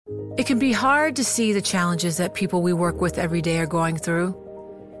It can be hard to see the challenges that people we work with every day are going through.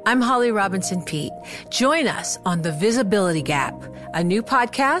 I'm Holly Robinson Peete. Join us on The Visibility Gap, a new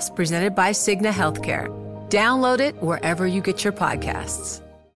podcast presented by Cigna Healthcare. Download it wherever you get your podcasts.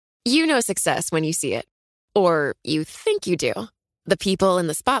 You know success when you see it. Or you think you do. The people in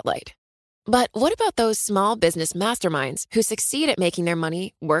the spotlight. But what about those small business masterminds who succeed at making their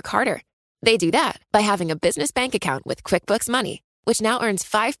money work harder? They do that by having a business bank account with QuickBooks Money, which now earns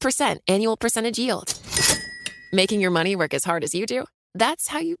 5% annual percentage yield. Making your money work as hard as you do? That's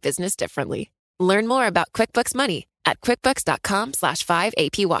how you business differently. Learn more about QuickBooks Money at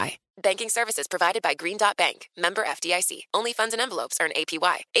quickbooks.com/5APY. Banking services provided by Green Dot Bank. Member FDIC. Only funds and envelopes earn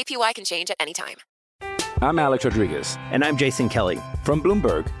APY. APY can change at any time. I'm Alex Rodriguez. And I'm Jason Kelly. From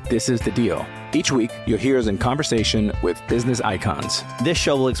Bloomberg, this is The Deal. Each week, you'll hear us in conversation with business icons. This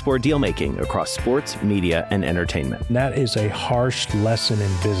show will explore deal-making across sports, media, and entertainment. That is a harsh lesson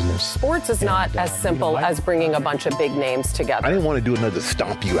in business. Sports is not as simple as bringing a bunch of big names together. I didn't want to do another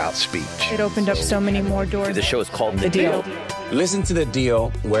stomp you out speech. It opened up so many more doors. The show is called The Deal. Listen to The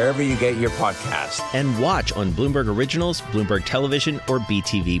Deal wherever you get your podcast. And watch on Bloomberg Originals, Bloomberg Television, or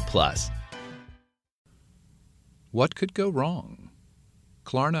BTV+. What could go wrong?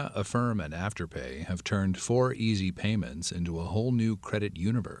 Klarna, Affirm, and Afterpay have turned 4 easy payments into a whole new credit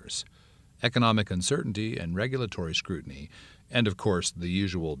universe. Economic uncertainty and regulatory scrutiny, and of course the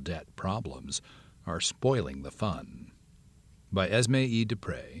usual debt problems, are spoiling the fun. By Esme E.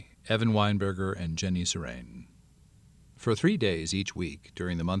 Dupre, Evan Weinberger, and Jenny Serrain. For 3 days each week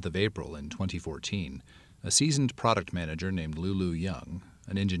during the month of April in 2014, a seasoned product manager named Lulu Young,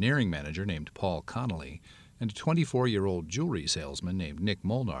 an engineering manager named Paul Connolly, and a 24-year-old jewelry salesman named Nick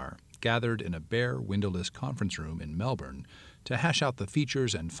Molnar gathered in a bare, windowless conference room in Melbourne to hash out the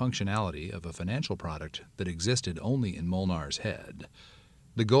features and functionality of a financial product that existed only in Molnar's head.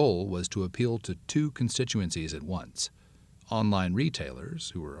 The goal was to appeal to 2 constituencies at once: online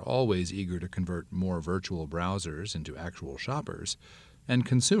retailers, who were always eager to convert more virtual browsers into actual shoppers, and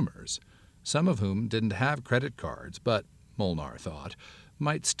consumers, some of whom didn't have credit cards but, Molnar thought,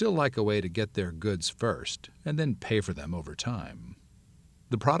 might still like a way to get their goods first and then pay for them over time.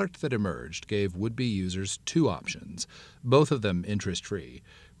 The product that emerged gave would-be users 2 options, both of them interest-free,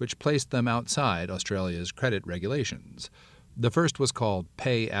 which placed them outside Australia's credit regulations. The first was called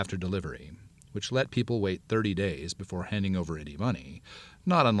Pay After Delivery, which let people wait 30 days before handing over any money,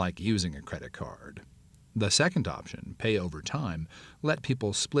 not unlike using a credit card. The second option, Pay Over Time, let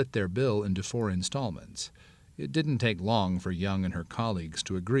people split their bill into 4 installments. It didn't take long for Young and her colleagues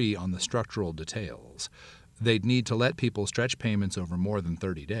to agree on the structural details. They'd need to let people stretch payments over more than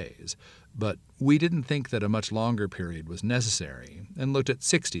 30 days. But we didn't think that a much longer period was necessary and looked at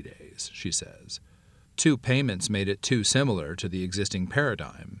 60 days, she says. 2 payments made it too similar to the existing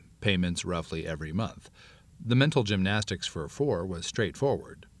paradigm, payments roughly every month. The mental gymnastics for 4 was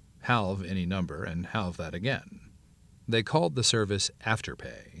straightforward. Halve any number and halve that again. They called the service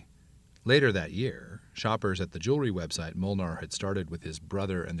Afterpay. Later that year, shoppers at the jewelry website Molnar had started with his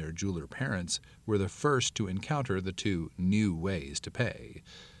brother and their jeweler parents were the first to encounter the 2 new ways to pay.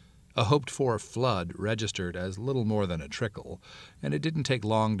 A hoped-for flood registered as little more than a trickle, and it didn't take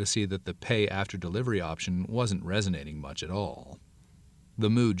long to see that the pay-after-delivery option wasn't resonating much at all.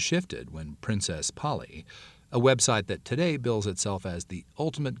 The mood shifted when Princess Polly, a website that today bills itself as the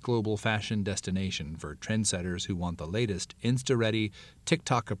ultimate global fashion destination for trendsetters who want the latest Insta-ready,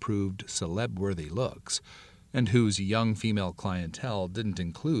 TikTok-approved, celeb-worthy looks, and whose young female clientele didn't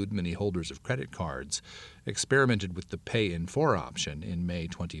include many holders of credit cards, experimented with the Pay-in-4 option in May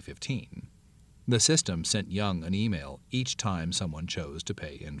 2015. The system sent Young an email each time someone chose to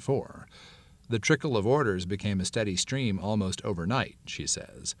pay in 4. The trickle of orders became a steady stream almost overnight, she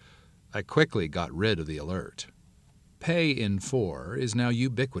says. I quickly got rid of the alert. Pay in 4 is now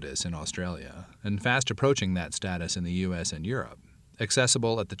ubiquitous in Australia, and fast approaching that status in the US and Europe,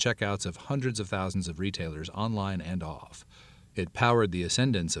 accessible at the checkouts of hundreds of thousands of retailers online and off. It powered the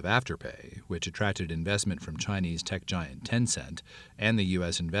ascendance of Afterpay, which attracted investment from Chinese tech giant Tencent and the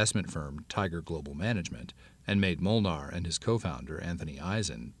U.S. investment firm Tiger Global Management, and made Molnar and his co-founder Anthony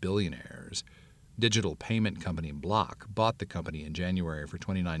Eisen billionaires. Digital payment company Block bought the company in January for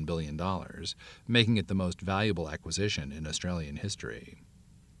 $29 billion, making it the most valuable acquisition in Australian history.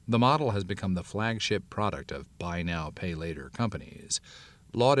 The model has become the flagship product of buy now, pay later companies,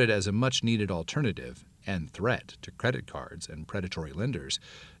 lauded as a much-needed alternative and threat to credit cards and predatory lenders,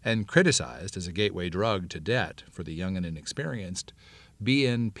 and criticized as a gateway drug to debt for the young and inexperienced.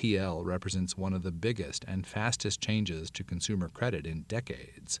 BNPL represents one of the biggest and fastest changes to consumer credit in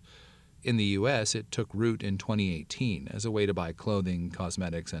decades. In the U.S., it took root in 2018 as a way to buy clothing,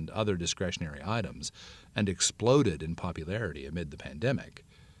 cosmetics, and other discretionary items, and exploded in popularity amid the pandemic.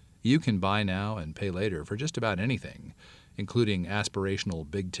 You can buy now and pay later for just about anything, including aspirational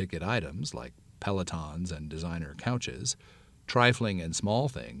big-ticket items like Pelotons and designer couches, trifling and small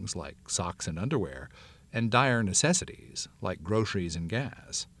things like socks and underwear, and dire necessities like groceries and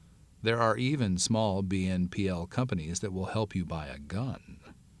gas. There are even small BNPL companies that will help you buy a gun.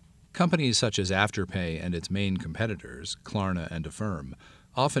 Companies such as Afterpay and its main competitors, Klarna and Affirm,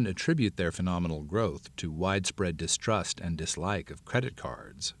 often attribute their phenomenal growth to widespread distrust and dislike of credit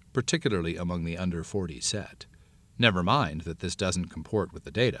cards, particularly among the under 40 set. Never mind that this doesn't comport with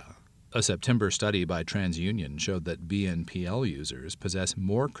the data. A September study by TransUnion showed that BNPL users possess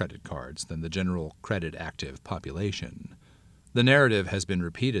more credit cards than the general credit-active population. The narrative has been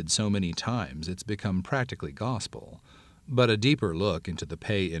repeated so many times it's become practically gospel. But a deeper look into the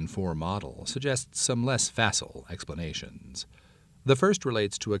pay-in-4 model suggests some less facile explanations. The first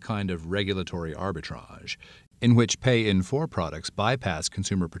relates to a kind of regulatory arbitrage, in which pay-in-4 products bypass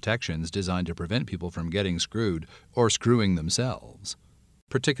consumer protections designed to prevent people from getting screwed or screwing themselves.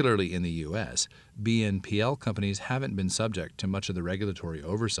 Particularly in the U.S., BNPL companies haven't been subject to much of the regulatory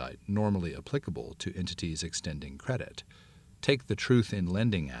oversight normally applicable to entities extending credit. Take the Truth in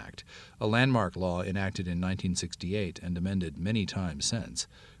Lending Act, a landmark law enacted in 1968 and amended many times since,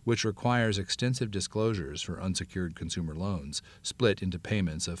 which requires extensive disclosures for unsecured consumer loans split into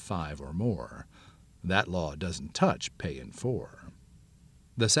payments of 5 or more. That law doesn't touch Pay-in-4.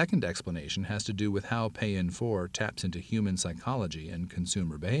 The second explanation has to do with how Pay-in-4 taps into human psychology and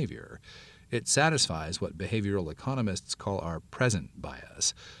consumer behavior. It satisfies what behavioral economists call our present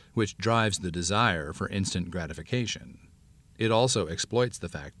bias, which drives the desire for instant gratification. It also exploits the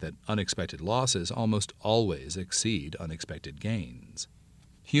fact that unexpected losses almost always exceed unexpected gains.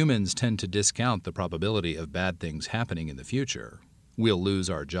 Humans tend to discount the probability of bad things happening in the future. We'll lose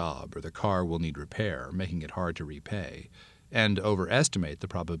our job or the car will need repair, making it hard to repay, and overestimate the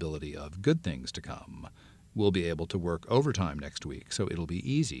probability of good things to come. We'll be able to work overtime next week, so it'll be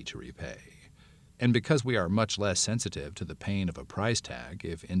easy to repay. And because we are much less sensitive to the pain of a price tag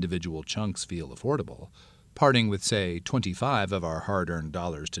if individual chunks feel affordable, parting with, say, 25 of our hard-earned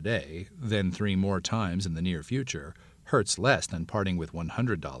dollars today, then 3 more times in the near future, hurts less than parting with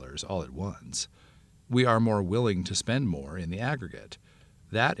 $100 all at once. We are more willing to spend more in the aggregate.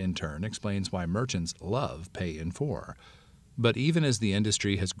 That, in turn, explains why merchants love Pay-in-4. But even as the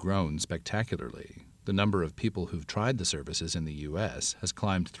industry has grown spectacularly, the number of people who've tried the services in the U.S. has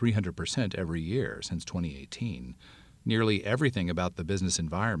climbed 300% every year since 2018. Nearly everything about the business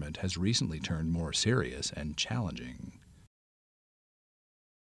environment has recently turned more serious and challenging.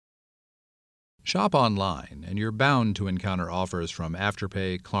 Shop online, and you're bound to encounter offers from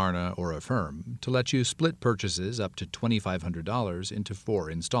Afterpay, Klarna, or Affirm to let you split purchases up to $2,500 into 4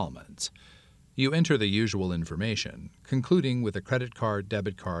 installments. You enter the usual information, concluding with a credit card,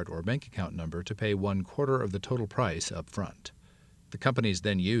 debit card, or bank account number to pay 1/4 of the total price up front. The companies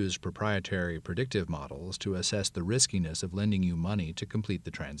then use proprietary predictive models to assess the riskiness of lending you money to complete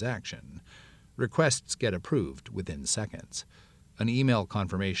the transaction. Requests get approved within seconds. An email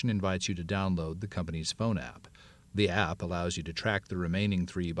confirmation invites you to download the company's phone app. The app allows you to track the remaining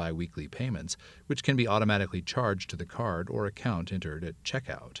 3 biweekly payments, which can be automatically charged to the card or account entered at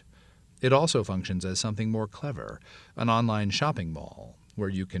checkout. It also functions as something more clever, an online shopping mall, where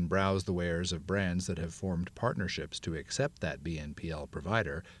you can browse the wares of brands that have formed partnerships to accept that BNPL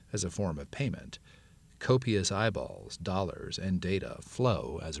provider as a form of payment. Copious eyeballs, dollars, and data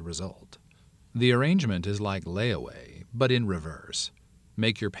flow as a result. The arrangement is like layaway, but in reverse.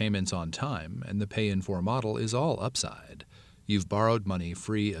 Make your payments on time, and the Pay-in-4 model is all upside. You've borrowed money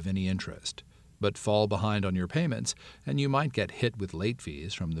free of any interest, but fall behind on your payments, and you might get hit with late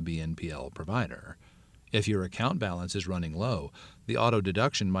fees from the BNPL provider. If your account balance is running low, the auto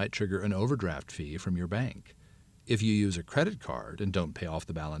deduction might trigger an overdraft fee from your bank. If you use a credit card and don't pay off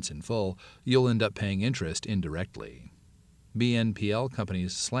the balance in full, you'll end up paying interest indirectly. BNPL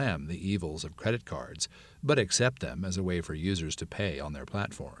companies slam the evils of credit cards, but accept them as a way for users to pay on their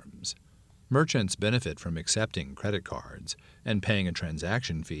platforms. Merchants benefit from accepting credit cards and paying a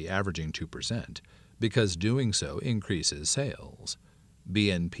transaction fee averaging 2%, because doing so increases sales.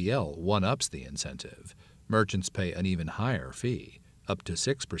 BNPL one-ups the incentive. Merchants pay an even higher fee, up to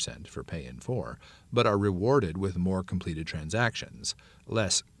 6% for Pay-in-4, but are rewarded with more completed transactions,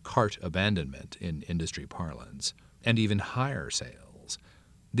 less cart abandonment in industry parlance, and even higher sales.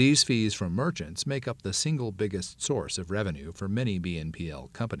 These fees from merchants make up the single biggest source of revenue for many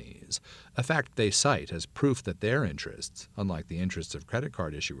BNPL companies, a fact they cite as proof that their interests, unlike the interests of credit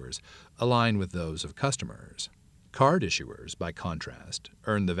card issuers, align with those of customers. Card issuers, by contrast,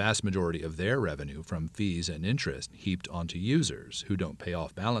 earn the vast majority of their revenue from fees and interest heaped onto users who don't pay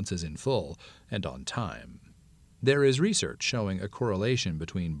off balances in full and on time. There is research showing a correlation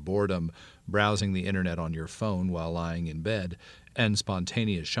between boredom, browsing the internet on your phone while lying in bed, and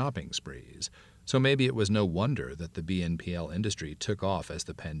spontaneous shopping sprees, so maybe it was no wonder that the BNPL industry took off as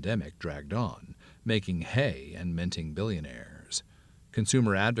the pandemic dragged on, making hay and minting billionaires.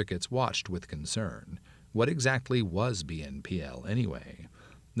 Consumer advocates watched with concern. What exactly was BNPL anyway?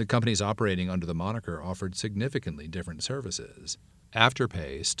 The companies operating under the moniker offered significantly different services.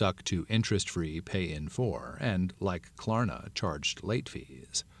 Afterpay stuck to interest-free pay-in-4 and, like Klarna, charged late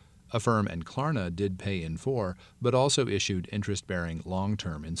fees. Affirm and Klarna did pay-in-4, but also issued interest-bearing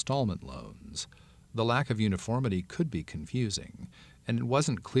long-term installment loans. The lack of uniformity could be confusing, and it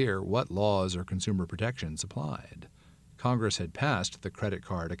wasn't clear what laws or consumer protections applied. Congress had passed the Credit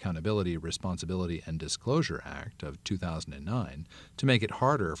Card Accountability, Responsibility, and Disclosure Act of 2009 to make it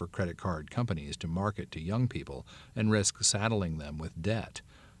harder for credit card companies to market to young people and risk saddling them with debt.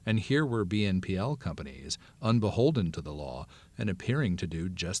 And here were BNPL companies, unbeholden to the law and appearing to do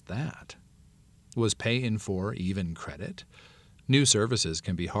just that. Was pay-in-4 even credit? New services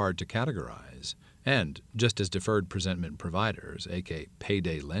can be hard to categorize. And, just as deferred presentment providers, aka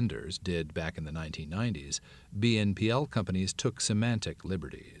payday lenders, did back in the 1990s, BNPL companies took semantic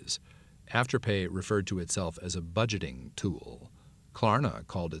liberties. Afterpay referred to itself as a budgeting tool. Klarna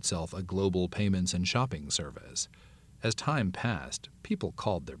called itself a global payments and shopping service. As time passed, people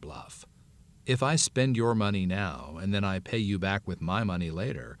called their bluff. If I spend your money now and then I pay you back with my money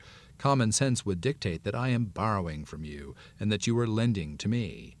later, common sense would dictate that I am borrowing from you and that you are lending to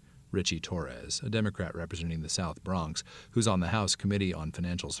me. Richie Torres, a Democrat representing the South Bronx, who's on the House Committee on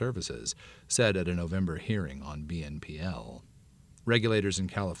Financial Services, said at a November hearing on BNPL. Regulators in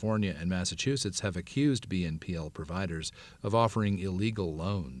California and Massachusetts have accused BNPL providers of offering illegal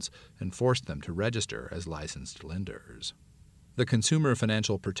loans and forced them to register as licensed lenders. The Consumer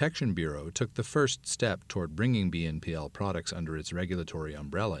Financial Protection Bureau took the first step toward bringing BNPL products under its regulatory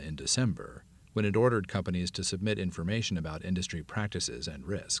umbrella in December, when it ordered companies to submit information about industry practices and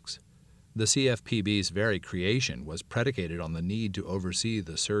risks. The CFPB's very creation was predicated on the need to oversee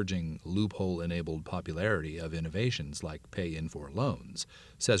the surging, loophole-enabled popularity of innovations like pay-in-4 loans,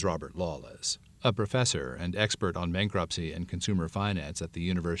 says Robert Lawless, a professor and expert on bankruptcy and consumer finance at the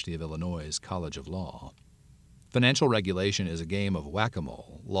University of Illinois College of Law. Financial regulation is a game of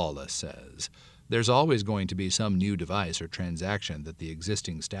whack-a-mole, Lawless says. There's always going to be some new device or transaction that the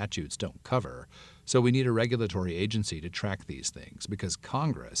existing statutes don't cover, so we need a regulatory agency to track these things because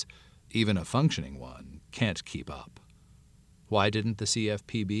Congress, even a functioning one, can't keep up. Why didn't the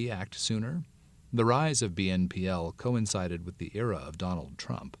CFPB act sooner? The rise of BNPL coincided with the era of Donald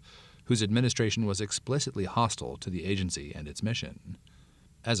Trump, whose administration was explicitly hostile to the agency and its mission.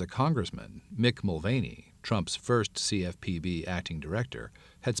 As a congressman, Mick Mulvaney, Trump's first CFPB acting director,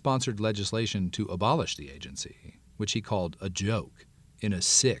 had sponsored legislation to abolish the agency, which he called a joke, in a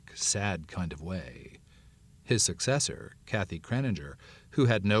sick, sad kind of way. His successor, Kathy Kraninger, who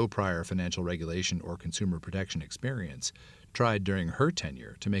had no prior financial regulation or consumer protection experience, tried during her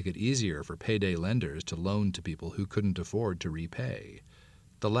tenure to make it easier for payday lenders to loan to people who couldn't afford to repay.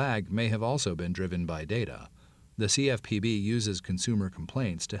 The lag may have also been driven by data. The CFPB uses consumer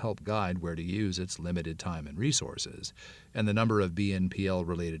complaints to help guide where to use its limited time and resources, and the number of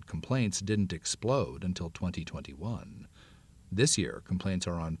BNPL-related complaints didn't explode until 2021. This year, complaints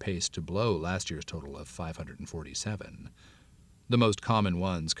are on pace to blow last year's total of 547. The most common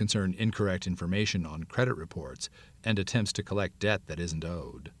ones concern incorrect information on credit reports and attempts to collect debt that isn't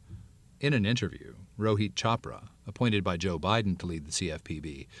owed. In an interview, Rohit Chopra, appointed by Joe Biden to lead the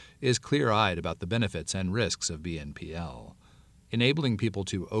CFPB, is clear-eyed about the benefits and risks of BNPL. Enabling people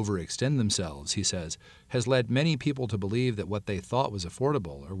to overextend themselves, he says, has led many people to believe that what they thought was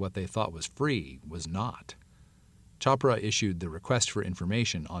affordable or what they thought was free was not. Chopra issued the request for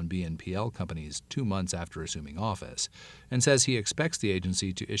information on BNPL companies 2 months after assuming office, and says he expects the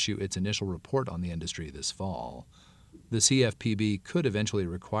agency to issue its initial report on the industry this fall. The CFPB could eventually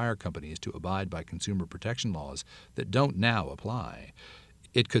require companies to abide by consumer protection laws that don't now apply.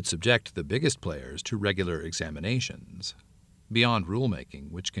 It could subject the biggest players to regular examinations. Beyond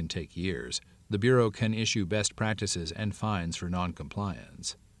rulemaking, which can take years, the Bureau can issue best practices and fines for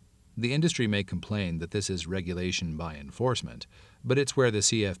noncompliance. The industry may complain that this is regulation by enforcement, but it's where the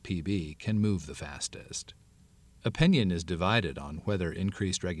CFPB can move the fastest. Opinion is divided on whether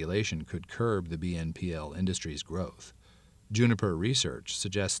increased regulation could curb the BNPL industry's growth. Juniper Research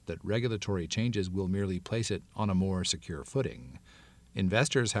suggests that regulatory changes will merely place it on a more secure footing.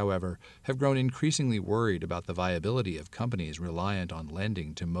 Investors, however, have grown increasingly worried about the viability of companies reliant on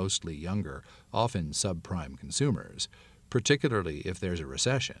lending to mostly younger, often subprime consumers, particularly if there's a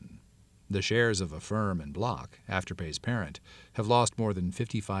recession. The shares of Affirm and Block, Afterpay's parent, have lost more than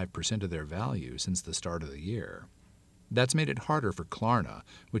 55% of their value since the start of the year. That's made it harder for Klarna,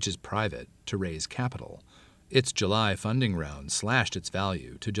 which is private, to raise capital. Its July funding round slashed its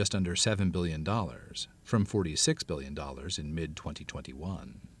value to just under $7 billion, from $46 billion in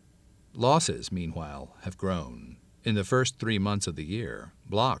mid-2021. Losses, meanwhile, have grown. In the first 3 months of the year,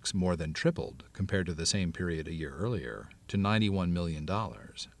 Block's more than tripled compared to the same period a year earlier, to $91 million,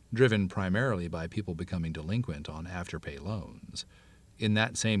 driven primarily by people becoming delinquent on Afterpay loans. In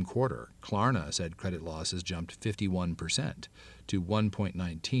that same quarter, Klarna said credit losses jumped 51% to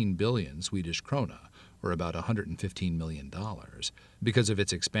 1.19 billion Swedish krona, or about $115 million, because of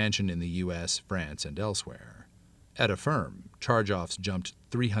its expansion in the U.S., France, and elsewhere. At Affirm, charge-offs jumped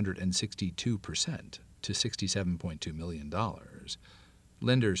 362% to $67.2 million.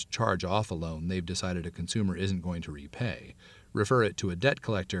 Lenders charge off a loan they've decided a consumer isn't going to repay, refer it to a debt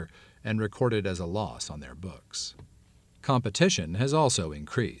collector, and record it as a loss on their books. Competition has also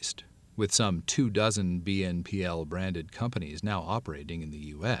increased, with some 24 BNPL-branded companies now operating in the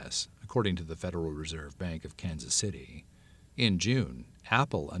U.S., according to the Federal Reserve Bank of Kansas City. In June,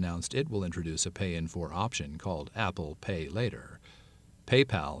 Apple announced it will introduce a pay-in-4 option called Apple Pay Later.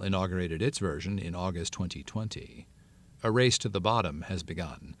 PayPal inaugurated its version in August 2020. A race to the bottom has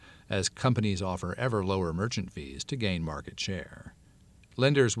begun, as companies offer ever lower merchant fees to gain market share.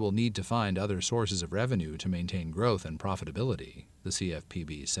 Lenders will need to find other sources of revenue to maintain growth and profitability, the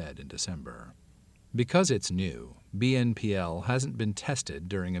CFPB said in December. Because it's new, BNPL hasn't been tested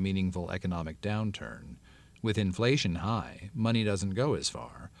during a meaningful economic downturn. With inflation high, money doesn't go as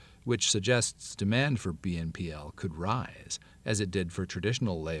far, which suggests demand for BNPL could rise, as it did for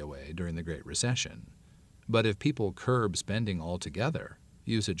traditional layaway during the Great Recession. But if people curb spending altogether,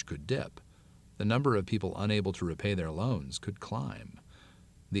 usage could dip. The number of people unable to repay their loans could climb.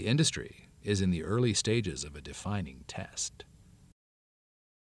 The industry is in the early stages of a defining test.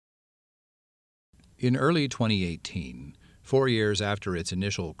 In early 2018, 4 years after its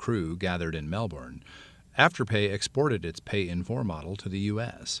initial crew gathered in Melbourne, Afterpay exported its pay-in-4 model to the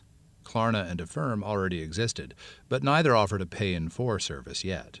U.S. Klarna and Affirm already existed, but neither offered a pay-in-4 service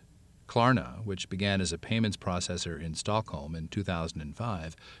yet. Klarna, which began as a payments processor in Stockholm in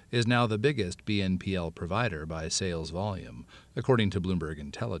 2005, is now the biggest BNPL provider by sales volume, according to Bloomberg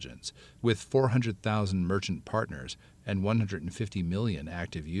Intelligence, with 400,000 merchant partners and 150 million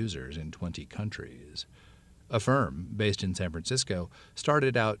active users in 20 countries. Affirm, based in San Francisco,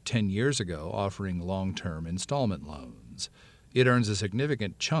 started out 10 years ago offering long-term installment loans. It earns a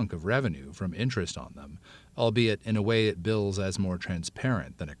significant chunk of revenue from interest on them, albeit in a way it bills as more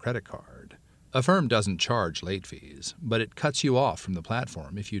transparent than a credit card. Affirm doesn't charge late fees, but it cuts you off from the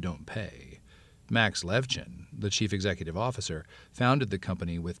platform if you don't pay. Max Levchin, the chief executive officer, founded the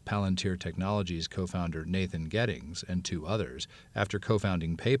company with Palantir Technologies co-founder Nathan Gettings and 2 others after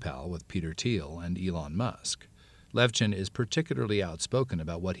co-founding PayPal with Peter Thiel and Elon Musk. Levchin is particularly outspoken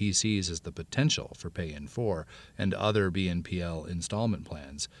about what he sees as the potential for Pay-in-4 and other BNPL installment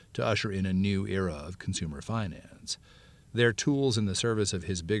plans to usher in a new era of consumer finance. They're tools in the service of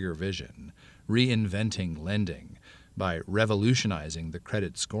his bigger vision, reinventing lending by revolutionizing the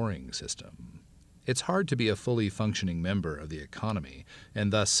credit scoring system. It's hard to be a fully functioning member of the economy,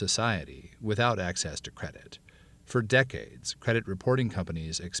 and thus society, without access to credit. For decades, credit reporting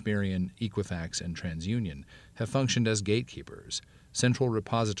companies Experian, Equifax, and TransUnion have functioned as gatekeepers, central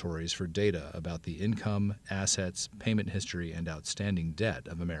repositories for data about the income, assets, payment history, and outstanding debt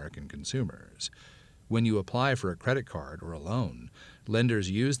of American consumers. When you apply for a credit card or a loan, lenders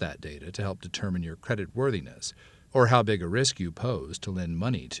use that data to help determine your credit worthiness, or how big a risk you pose to lend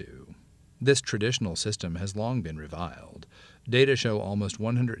money to. This traditional system has long been reviled. Data show almost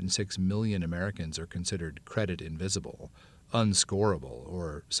 106 million Americans are considered credit invisible, unscorable,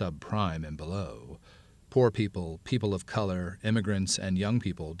 or subprime and below. Poor people, people of color, immigrants, and young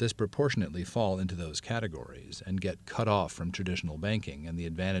people disproportionately fall into those categories and get cut off from traditional banking and the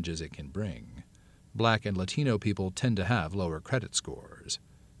advantages it can bring. Black and Latino people tend to have lower credit scores.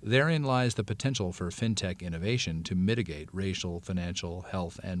 Therein lies the potential for fintech innovation to mitigate racial, financial,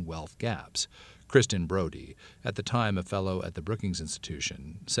 health, and wealth gaps, Kristen Brody, at the time a fellow at the Brookings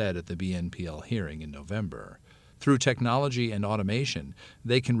Institution, said at the BNPL hearing in November. Through technology and automation,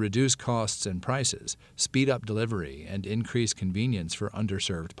 they can reduce costs and prices, speed up delivery, and increase convenience for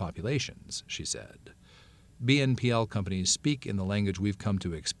underserved populations, she said. BNPL companies speak in the language we've come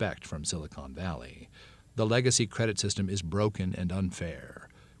to expect from Silicon Valley. The legacy credit system is broken and unfair.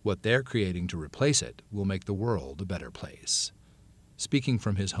 What they're creating to replace it will make the world a better place. Speaking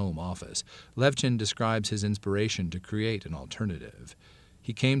from his home office, Levchin describes his inspiration to create an alternative.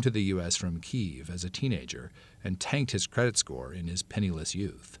 He came to the U.S. from Kyiv as a teenager and tanked his credit score in his penniless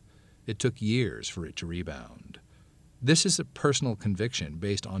youth. It took years for it to rebound. This is a personal conviction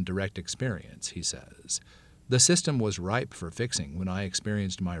based on direct experience, he says. The system was ripe for fixing when I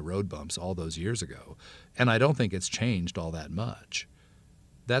experienced my road bumps all those years ago, and I don't think it's changed all that much.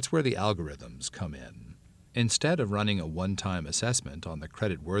 That's where the algorithms come in. Instead of running a one-time assessment on the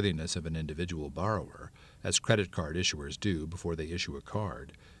creditworthiness of an individual borrower, as credit card issuers do before they issue a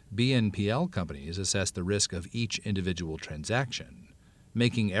card, BNPL companies assess the risk of each individual transaction.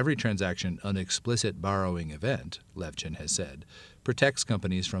 Making every transaction an explicit borrowing event, Levchin has said, protects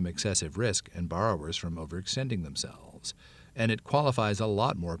companies from excessive risk and borrowers from overextending themselves, and it qualifies a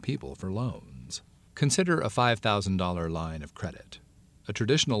lot more people for loans. Consider a $5,000 line of credit. A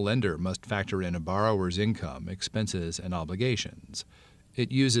traditional lender must factor in a borrower's income, expenses, and obligations.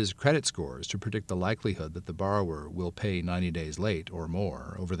 It uses credit scores to predict the likelihood that the borrower will pay 90 days late or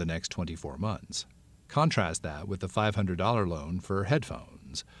more over the next 24 months. Contrast that with a $500 loan for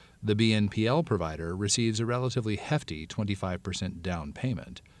headphones. The BNPL provider receives a relatively hefty 25% down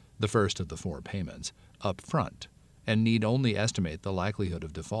payment, the first of the 4 payments, up front, and need only estimate the likelihood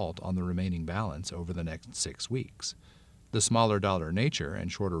of default on the remaining balance over the next 6 weeks. The smaller dollar nature and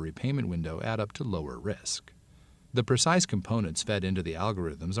shorter repayment window add up to lower risk. The precise components fed into the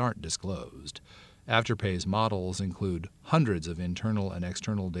algorithms aren't disclosed. Afterpay's models include hundreds of internal and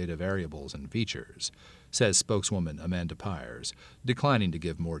external data variables and features, says spokeswoman Amanda Pyers, declining to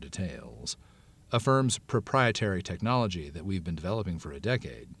give more details. Affirm's proprietary technology that we've been developing for a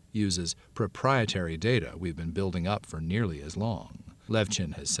decade uses proprietary data we've been building up for nearly as long,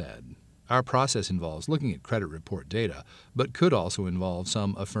 Levchin has said. Our process involves looking at credit report data, but could also involve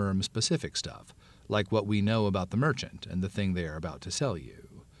some Affirm-specific stuff, like what we know about the merchant and the thing they are about to sell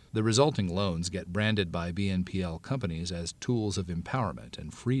you. The resulting loans get branded by BNPL companies as tools of empowerment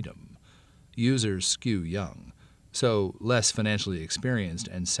and freedom. Users skew young, so less financially experienced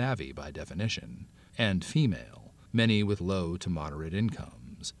and savvy by definition, and female, many with low to moderate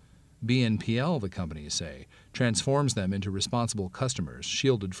incomes. BNPL, the companies say, transforms them into responsible customers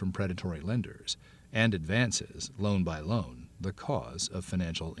shielded from predatory lenders, and advances, loan by loan, the cause of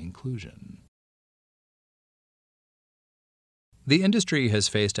financial inclusion. The industry has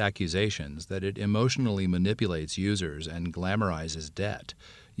faced accusations that it emotionally manipulates users and glamorizes debt,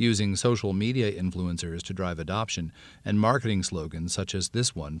 using social media influencers to drive adoption and marketing slogans such as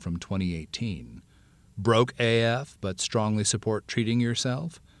this one from 2018. Broke AF, but strongly support treating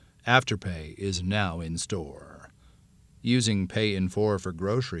yourself? Afterpay is now in store. Using Pay in 4 for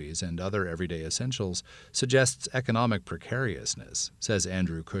groceries and other everyday essentials suggests economic precariousness, says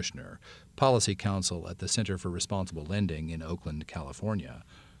Andrew Kushner, policy counsel at the Center for Responsible Lending in Oakland, California.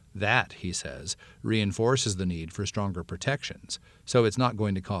 That, he says, reinforces the need for stronger protections, so it's not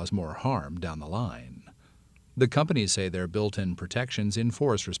going to cause more harm down the line. The companies say their built-in protections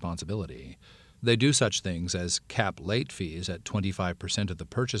enforce responsibility. They do such things as cap late fees at 25% of the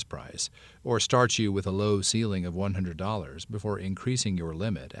purchase price, or start you with a low ceiling of $100 before increasing your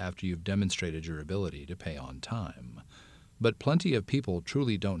limit after you've demonstrated your ability to pay on time. But plenty of people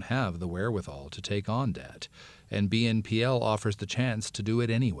truly don't have the wherewithal to take on debt, and BNPL offers the chance to do it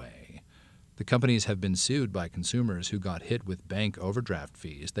anyway. The companies have been sued by consumers who got hit with bank overdraft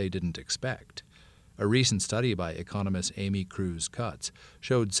fees they didn't expect. A recent study by economist Amy Cruz Cutts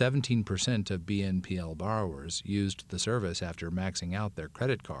showed 17% of BNPL borrowers used the service after maxing out their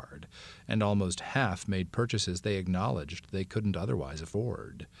credit card, and almost half made purchases they acknowledged they couldn't otherwise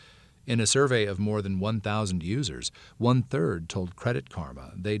afford. In a survey of more than 1,000 users, 1/3 told Credit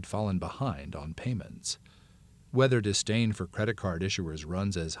Karma they'd fallen behind on payments. Whether disdain for credit card issuers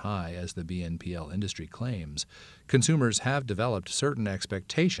runs as high as the BNPL industry claims, consumers have developed certain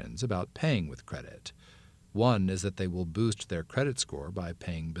expectations about paying with credit. One is that they will boost their credit score by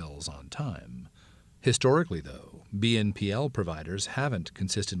paying bills on time. Historically, though, BNPL providers haven't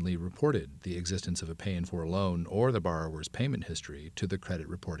consistently reported the existence of a pay-in-4 loan or the borrower's payment history to the credit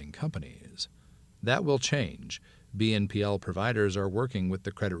reporting companies. That will change. BNPL providers are working with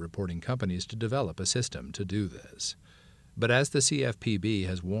the credit reporting companies to develop a system to do this. But as the CFPB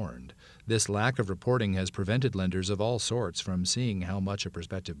has warned, this lack of reporting has prevented lenders of all sorts from seeing how much a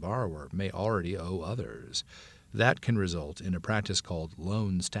prospective borrower may already owe others. That can result in a practice called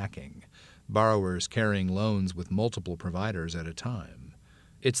loan stacking, borrowers carrying loans with multiple providers at a time.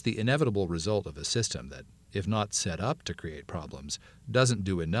 It's the inevitable result of a system that, if not set up to create problems, doesn't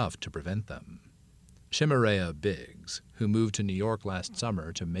do enough to prevent them. Shimareya Biggs, who moved to New York last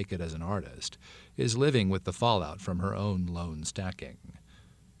summer to make it as an artist, is living with the fallout from her own loan stacking.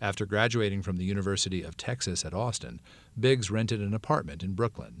 After graduating from the University of Texas at Austin, Biggs rented an apartment in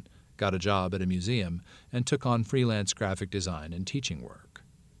Brooklyn, got a job at a museum, and took on freelance graphic design and teaching work.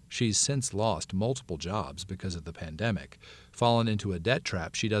 She's since lost multiple jobs because of the pandemic, fallen into a debt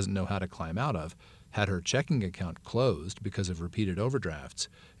trap she doesn't know how to climb out of, had her checking account closed because of repeated overdrafts,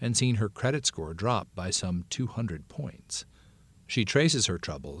 and seen her credit score drop by some 200 points. She traces her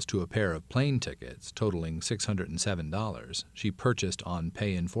troubles to a pair of plane tickets totaling $607 she purchased on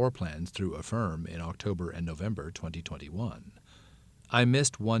pay-in-4 plans through Affirm in October and November 2021. I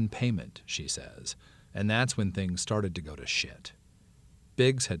missed one payment, she says, and that's when things started to go to shit.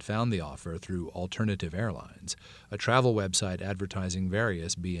 Biggs had found the offer through Alternative Airlines, a travel website advertising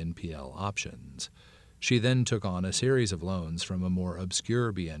various BNPL options. She then took on a series of loans from a more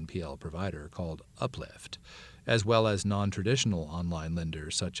obscure BNPL provider called Uplift, as well as non-traditional online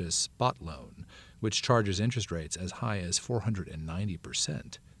lenders such as SpotLoan, which charges interest rates as high as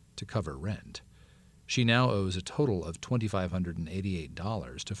 490% to cover rent. She now owes a total of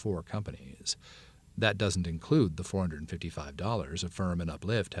 $2,588 to 4 companies. That doesn't include the $455 Affirm and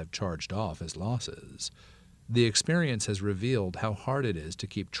Uplift have charged off as losses. The experience has revealed how hard it is to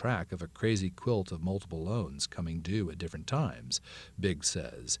keep track of a crazy quilt of multiple loans coming due at different times, Biggs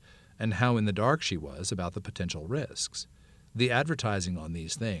says, and how in the dark she was about the potential risks. The advertising on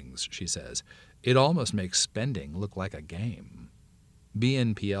these things, she says, it almost makes spending look like a game.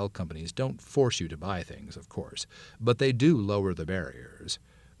 BNPL companies don't force you to buy things, of course, but they do lower the barriers.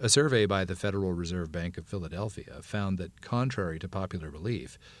 A survey by the Federal Reserve Bank of Philadelphia found that, contrary to popular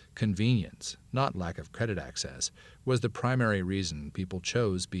belief, convenience, not lack of credit access, was the primary reason people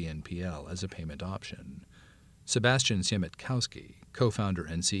chose BNPL as a payment option. Sebastian Siemiatkowski, co-founder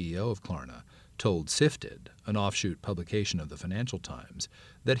and CEO of Klarna, told Sifted, an offshoot publication of the Financial Times,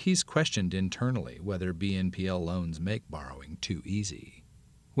 that he's questioned internally whether BNPL loans make borrowing too easy.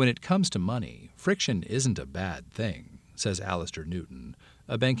 When it comes to money, friction isn't a bad thing, says Alistair Newton,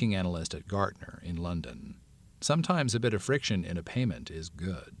 a banking analyst at Gartner in London. Sometimes a bit of friction in a payment is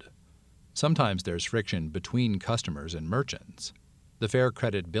good. Sometimes there's friction between customers and merchants. The Fair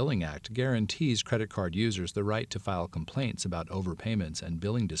Credit Billing Act guarantees credit card users the right to file complaints about overpayments and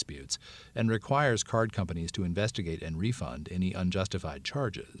billing disputes and requires card companies to investigate and refund any unjustified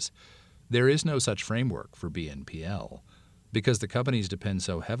charges. There is no such framework for BNPL. Because the companies depend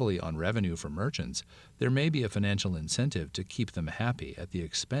so heavily on revenue from merchants, there may be a financial incentive to keep them happy at the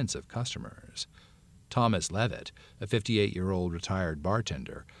expense of customers. Thomas Levitt, a 58-year-old retired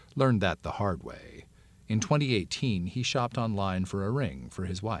bartender, learned that the hard way. In 2018, he shopped online for a ring for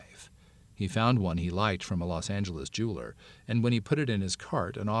his wife. He found one he liked from a Los Angeles jeweler, and when he put it in his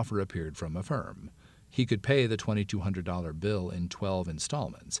cart, an offer appeared from Affirm. He could pay the $2,200 bill in 12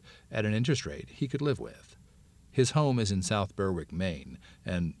 installments at an interest rate he could live with. His home is in South Berwick, Maine,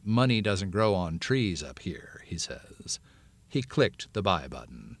 and money doesn't grow on trees up here, he says. He clicked the buy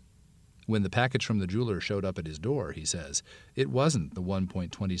button. When the package from the jeweler showed up at his door, he says, it wasn't the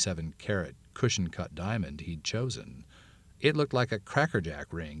 1.27-carat cushion-cut diamond he'd chosen. It looked like a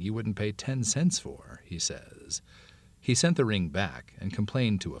crackerjack ring you wouldn't pay 10 cents for, he says. He sent the ring back and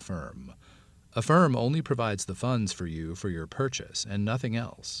complained to Affirm. Affirm only provides the funds for you for your purchase and nothing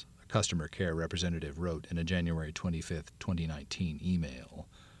else, a customer care representative wrote in a January 25, 2019 email.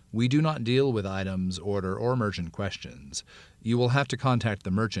 We do not deal with items, order, or merchant questions. You will have to contact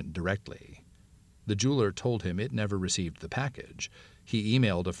the merchant directly. The jeweler told him it never received the package. He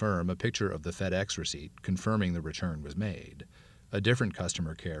emailed Affirm a picture of the FedEx receipt confirming the return was made. A different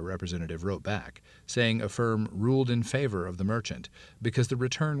customer care representative wrote back, saying Affirm ruled in favor of the merchant because the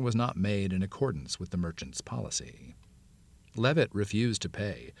return was not made in accordance with the merchant's policy. Levitt refused to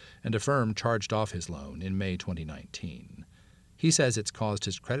pay, and Affirm charged off his loan in May 2019. He says it's caused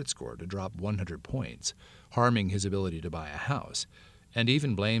his credit score to drop 100 points, harming his ability to buy a house, and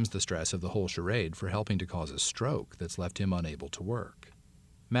even blames the stress of the whole charade for helping to cause a stroke that's left him unable to work.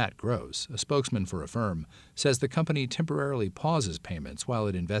 Matt Gross, a spokesman for Affirm, says the company temporarily pauses payments while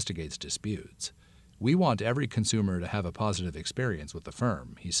it investigates disputes. We want every consumer to have a positive experience with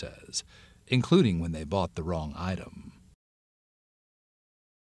Affirm, he says, including when they bought the wrong item.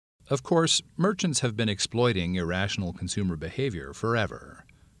 Of course, merchants have been exploiting irrational consumer behavior forever.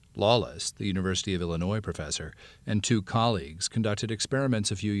 Lawless, the University of Illinois professor, and 2 colleagues conducted experiments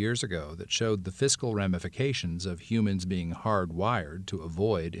a few years ago that showed the fiscal ramifications of humans being hardwired to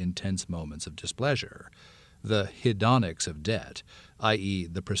avoid intense moments of displeasure. The hedonics of debt, i.e.,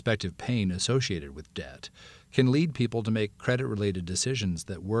 the prospective pain associated with debt, can lead people to make credit-related decisions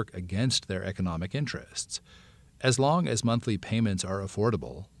that work against their economic interests. As long as monthly payments are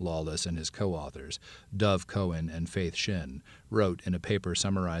affordable, Lawless and his co-authors, Dov Cohen and Faith Shin, wrote in a paper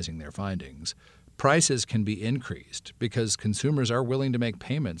summarizing their findings, prices can be increased because consumers are willing to make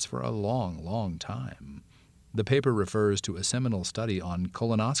payments for a long, long time. The paper refers to a seminal study on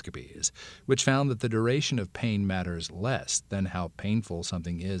colonoscopies, which found that the duration of pain matters less than how painful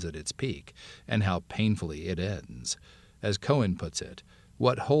something is at its peak and how painfully it ends. As Cohen puts it,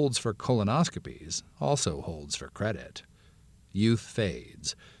 what holds for colonoscopies also holds for credit. Youth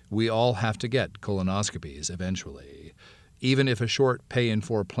fades. We all have to get colonoscopies eventually. Even if a short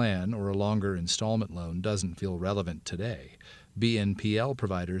pay-in-4 plan or a longer installment loan doesn't feel relevant today, BNPL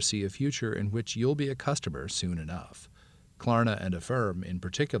providers see a future in which you'll be a customer soon enough. Klarna and Affirm, in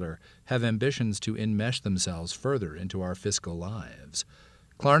particular, have ambitions to enmesh themselves further into our fiscal lives.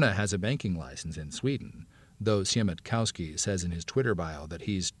 Klarna has a banking license in Sweden, though Siemiatkowski says in his Twitter bio that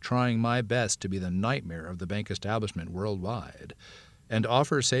he's trying my best to be the nightmare of the bank establishment worldwide, and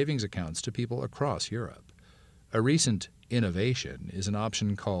offers savings accounts to people across Europe. A recent innovation is an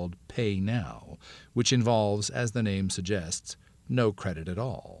option called Pay Now, which involves, as the name suggests, no credit at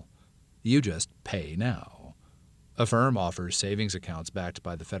all. You just pay now. Affirm offers savings accounts backed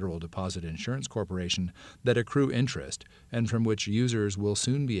by the Federal Deposit Insurance Corporation that accrue interest and from which users will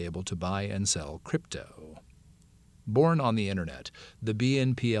soon be able to buy and sell crypto. Born on the internet, the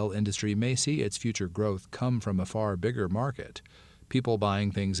BNPL industry may see its future growth come from a far bigger market, people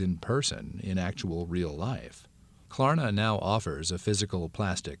buying things in person in actual real life. Klarna now offers a physical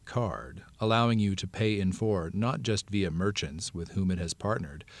plastic card, allowing you to pay in full not just via merchants with whom it has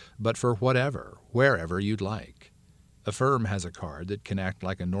partnered, but for whatever, wherever you'd like. Affirm has a card that can act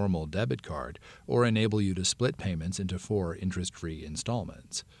like a normal debit card or enable you to split payments into 4 interest-free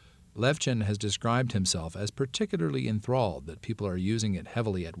installments. Levchin has described himself as particularly enthralled that people are using it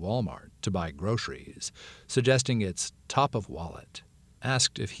heavily at Walmart to buy groceries, suggesting it's top of wallet.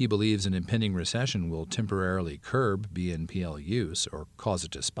 Asked if he believes an impending recession will temporarily curb BNPL use or cause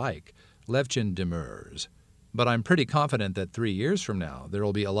it to spike, Levchin demurs. But I'm pretty confident that 3 years from now there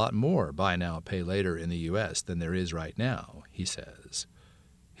will be a lot more buy now, pay later in the U.S. than there is right now, he says.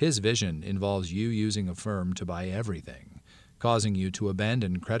 His vision involves you using Affirm to buy everything, causing you to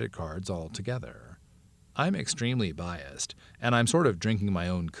abandon credit cards altogether. I'm extremely biased, and I'm sort of drinking my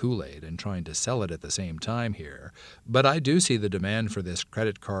own Kool-Aid and trying to sell it at the same time here, but I do see the demand for this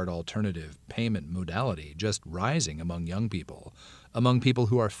credit card alternative payment modality just rising among young people, among people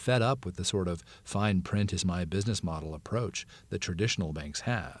who are fed up with the sort of fine print is my business model approach that traditional banks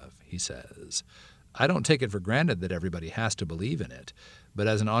have, he says. I don't take it for granted that everybody has to believe in it, but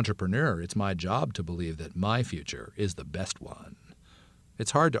as an entrepreneur, it's my job to believe that my future is the best one.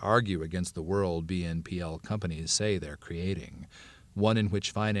 It's hard to argue against the world BNPL companies say they're creating, one in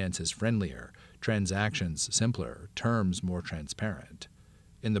which finance is friendlier, transactions simpler, terms more transparent.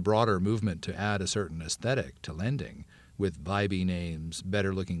 In the broader movement to add a certain aesthetic to lending, with vibey names,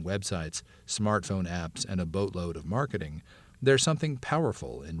 better-looking websites, smartphone apps, and a boatload of marketing, there's something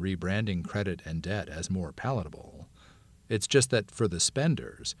powerful in rebranding credit and debt as more palatable. It's just that for the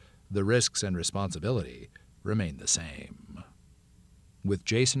spenders, the risks and responsibility remain the same. With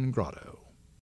Jason Grotto.